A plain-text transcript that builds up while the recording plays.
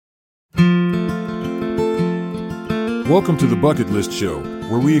Welcome to the Bucket List Show,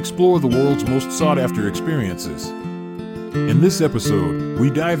 where we explore the world's most sought-after experiences. In this episode, we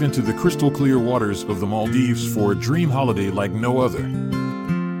dive into the crystal-clear waters of the Maldives for a dream holiday like no other.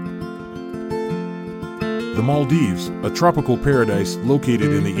 The Maldives, a tropical paradise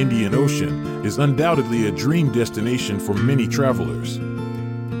located in the Indian Ocean, is undoubtedly a dream destination for many travelers.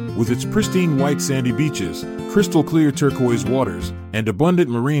 With its pristine white sandy beaches, crystal-clear turquoise waters, and abundant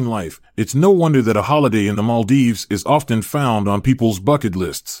marine life, it's no wonder that a holiday in the Maldives is often found on people's bucket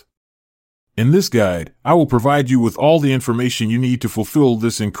lists. In this guide, I will provide you with all the information you need to fulfill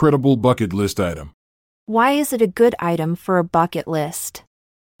this incredible bucket list item. Why is it a good item for a bucket list?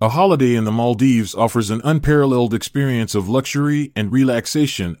 A holiday in the Maldives offers an unparalleled experience of luxury and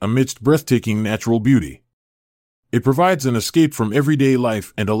relaxation amidst breathtaking natural beauty. It provides an escape from everyday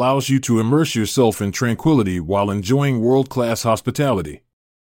life and allows you to immerse yourself in tranquility while enjoying world-class hospitality.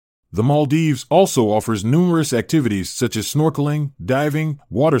 The Maldives also offers numerous activities such as snorkeling, diving,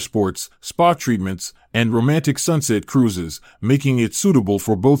 water sports, spa treatments, and romantic sunset cruises, making it suitable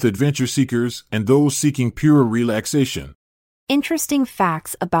for both adventure seekers and those seeking pure relaxation. Interesting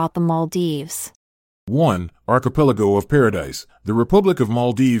facts about the Maldives. 1. Archipelago of Paradise. The Republic of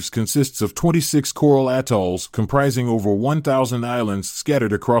Maldives consists of 26 coral atolls comprising over 1,000 islands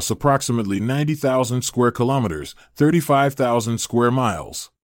scattered across approximately 90,000 square kilometers, 35,000 square miles.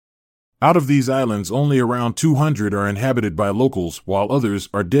 Out of these islands, only around 200 are inhabited by locals, while others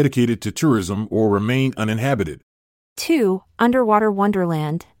are dedicated to tourism or remain uninhabited. 2. Underwater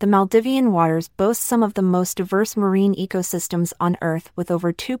Wonderland. The Maldivian waters boast some of the most diverse marine ecosystems on Earth, with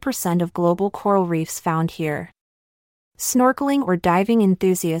over 2% of global coral reefs found here. Snorkeling or diving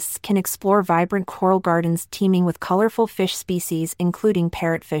enthusiasts can explore vibrant coral gardens teeming with colorful fish species including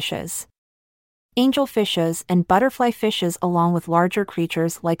parrotfishes, angelfishes, and butterfly fishes, along with larger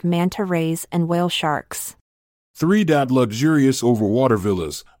creatures like manta rays and whale sharks. 3. Luxurious overwater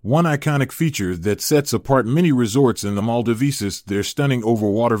villas. One iconic feature that sets apart many resorts in the Maldives is their stunning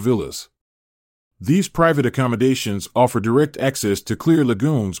overwater villas. These private accommodations offer direct access to clear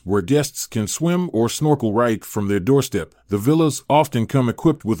lagoons where guests can swim or snorkel right from their doorstep. The villas often come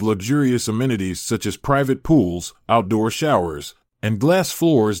equipped with luxurious amenities such as private pools, outdoor showers, and glass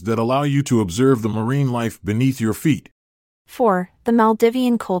floors that allow you to observe the marine life beneath your feet. 4. The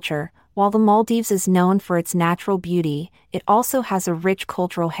Maldivian culture. While the Maldives is known for its natural beauty, it also has a rich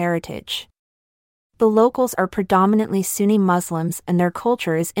cultural heritage. The locals are predominantly Sunni Muslims, and their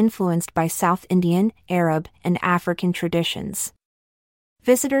culture is influenced by South Indian, Arab, and African traditions.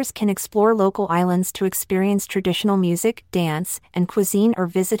 Visitors can explore local islands to experience traditional music, dance, and cuisine, or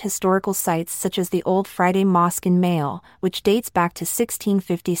visit historical sites such as the Old Friday Mosque in Mail, which dates back to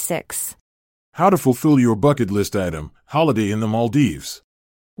 1656. How to fulfill your bucket list item: holiday in the Maldives.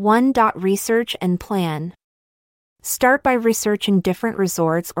 1. Research and plan. Start by researching different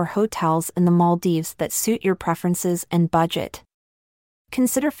resorts or hotels in the Maldives that suit your preferences and budget.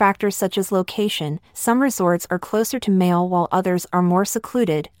 Consider factors such as location. Some resorts are closer to Mail while others are more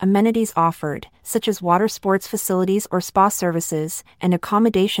secluded, amenities offered, such as water sports facilities or spa services, and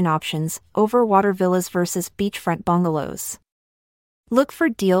accommodation options, overwater villas versus beachfront bungalows. Look for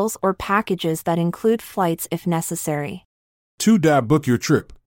deals or packages that include flights if necessary. 2. Book your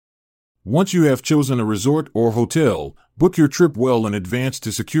trip. Once you have chosen a resort or hotel, book your trip well in advance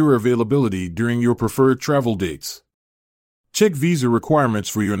to secure availability during your preferred travel dates. Check visa requirements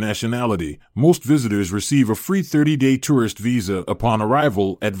for your nationality. Most visitors receive a free 30-day tourist visa upon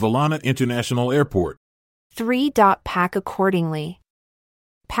arrival at Valana International Airport. 3. Pack accordingly.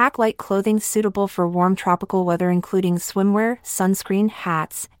 Pack light clothing suitable for warm tropical weather, including swimwear, sunscreen,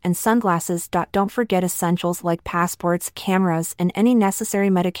 hats, and sunglasses. Don't forget essentials like passports, cameras, and any necessary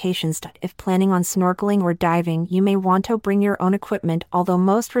medications. If planning on snorkeling or diving, you may want to bring your own equipment, although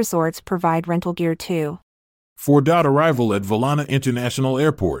most resorts provide rental gear too. 4. Arrival at Valana International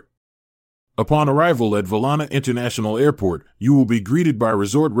Airport. Upon arrival at Valana International Airport, you will be greeted by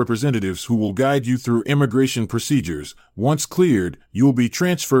resort representatives who will guide you through immigration procedures. Once cleared, you will be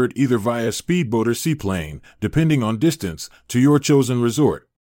transferred either via speedboat or seaplane, depending on distance, to your chosen resort.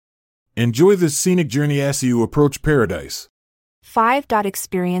 Enjoy this scenic journey as you approach paradise. 5.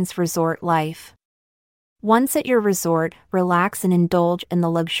 Experience resort life. Once at your resort, relax and indulge in the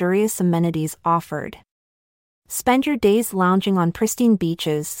luxurious amenities offered. Spend your days lounging on pristine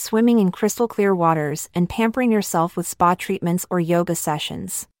beaches, swimming in crystal-clear waters, and pampering yourself with spa treatments or yoga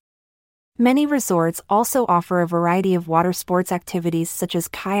sessions. Many resorts also offer a variety of water sports activities such as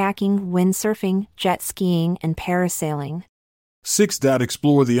kayaking, windsurfing, jet skiing, and parasailing. 6.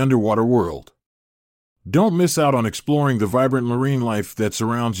 Explore the underwater world. Don't miss out on exploring the vibrant marine life that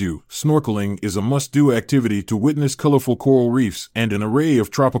surrounds you. Snorkeling is a must-do activity to witness colorful coral reefs and an array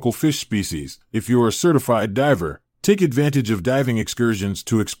of tropical fish species. If you're a certified diver, take advantage of diving excursions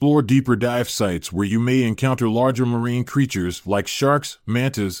to explore deeper dive sites where you may encounter larger marine creatures like sharks,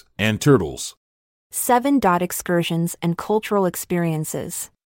 mantas, and turtles. 7. Excursions and cultural experiences.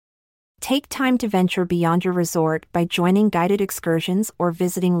 Take time to venture beyond your resort by joining guided excursions or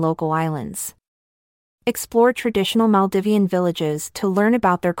visiting local islands. Explore traditional Maldivian villages to learn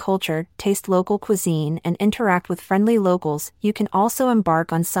about their culture, taste local cuisine, and interact with friendly locals. You can also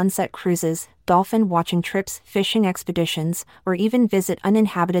embark on sunset cruises, dolphin watching trips, fishing expeditions, or even visit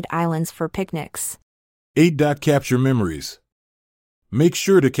uninhabited islands for picnics. 8. Capture memories. Make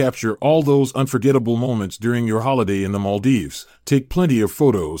sure to capture all those unforgettable moments during your holiday in the Maldives. Take plenty of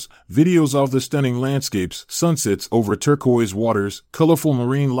photos, videos of the stunning landscapes, sunsets over turquoise waters, colorful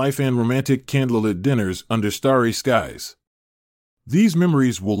marine life, and romantic candlelit dinners under starry skies. These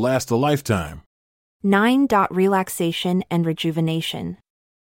memories will last a lifetime. 9. Relaxation and rejuvenation.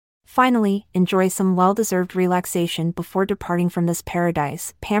 Finally, enjoy some well-deserved relaxation before departing from this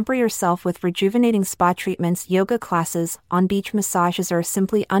paradise. Pamper yourself with rejuvenating spa treatments, yoga classes, on-beach massages, or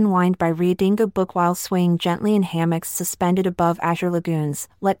simply unwind by reading a book while swaying gently in hammocks suspended above azure lagoons.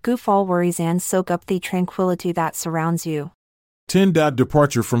 Let go of all worries and soak up the tranquility that surrounds you. 10.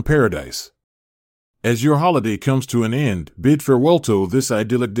 Departure from paradise. As your holiday comes to an end, bid farewell to this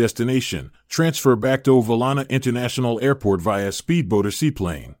idyllic destination. Transfer back to Valana International Airport via speedboat or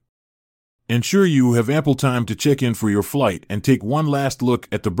seaplane. Ensure you have ample time to check in for your flight and take one last look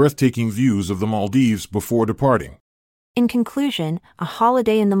at the breathtaking views of the Maldives before departing. In conclusion, a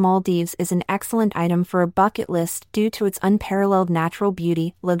holiday in the Maldives is an excellent item for a bucket list due to its unparalleled natural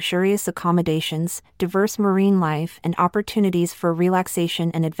beauty, luxurious accommodations, diverse marine life, and opportunities for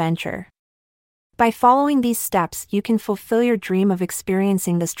relaxation and adventure. By following these steps, you can fulfill your dream of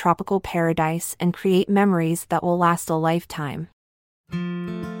experiencing this tropical paradise and create memories that will last a lifetime.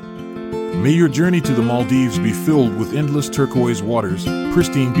 May your journey to the Maldives be filled with endless turquoise waters,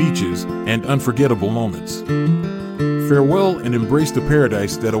 pristine beaches, and unforgettable moments. Farewell and embrace the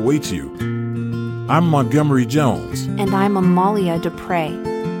paradise that awaits you. I'm Montgomery Jones. And I'm Amalia Dupre.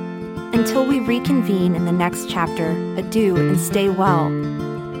 Until we reconvene in the next chapter, adieu and stay well.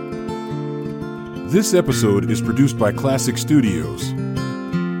 This episode is produced by Classic Studios.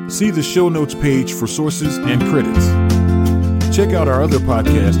 See the show notes page for sources and credits. Check out our other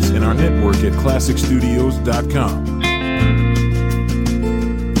podcasts in our network at classicstudios.com.